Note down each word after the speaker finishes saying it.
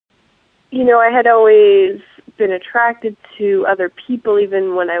I had always been attracted to other people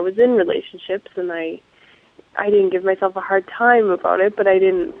even when I was in relationships, and I didn't give myself a hard time about it, but I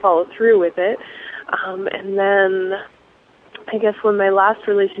didn't follow through with it. And then I guess when my last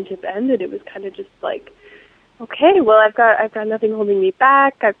relationship ended, it was kind of just like, okay, well, I've got nothing holding me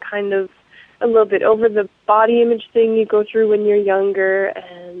back. I've kind of a little bit over the body image thing you go through when you're younger,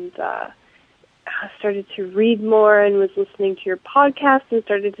 and I started to read more and was listening to your podcast and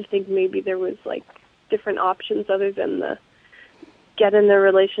started to think maybe there was like different options other than the get in the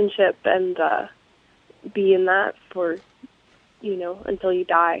relationship and be in that for, until you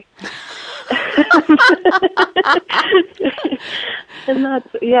die. And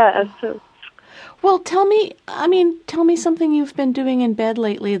that's, so. Well, tell me something you've been doing in bed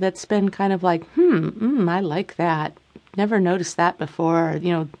lately that's been kind of like, I like that. Never noticed that before.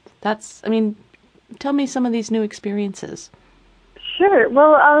 Tell me some of these new experiences. Sure.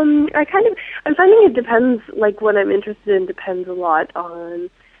 Well, I'm finding it depends, like what I'm interested in depends a lot on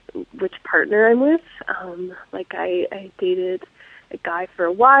which partner I'm with. I dated a guy for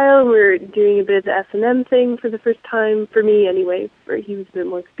a while. We were doing a bit of the S&M thing for the first time, for me anyway, where he was a bit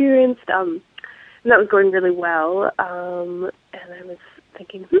more experienced. And that was going really well. And I was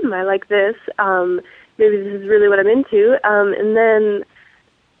thinking, I like this. Maybe this is really what I'm into. And then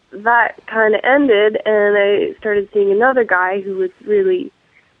that kind of ended, and I started seeing another guy who was really,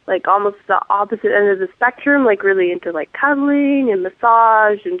 like, almost the opposite end of the spectrum, like, really into, like, cuddling and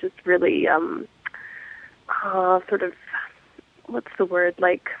massage and just really, sort of, what's the word,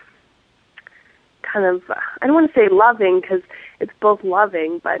 like, kind of, I don't want to say loving, because it's both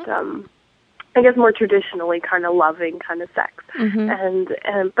loving, but, I guess more traditionally kind of loving kind of sex.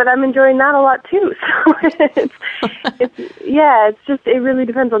 Mm-hmm. But I'm enjoying that a lot too. So it really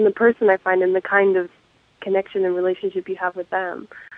depends on the person, I find, and the kind of connection and relationship you have with them.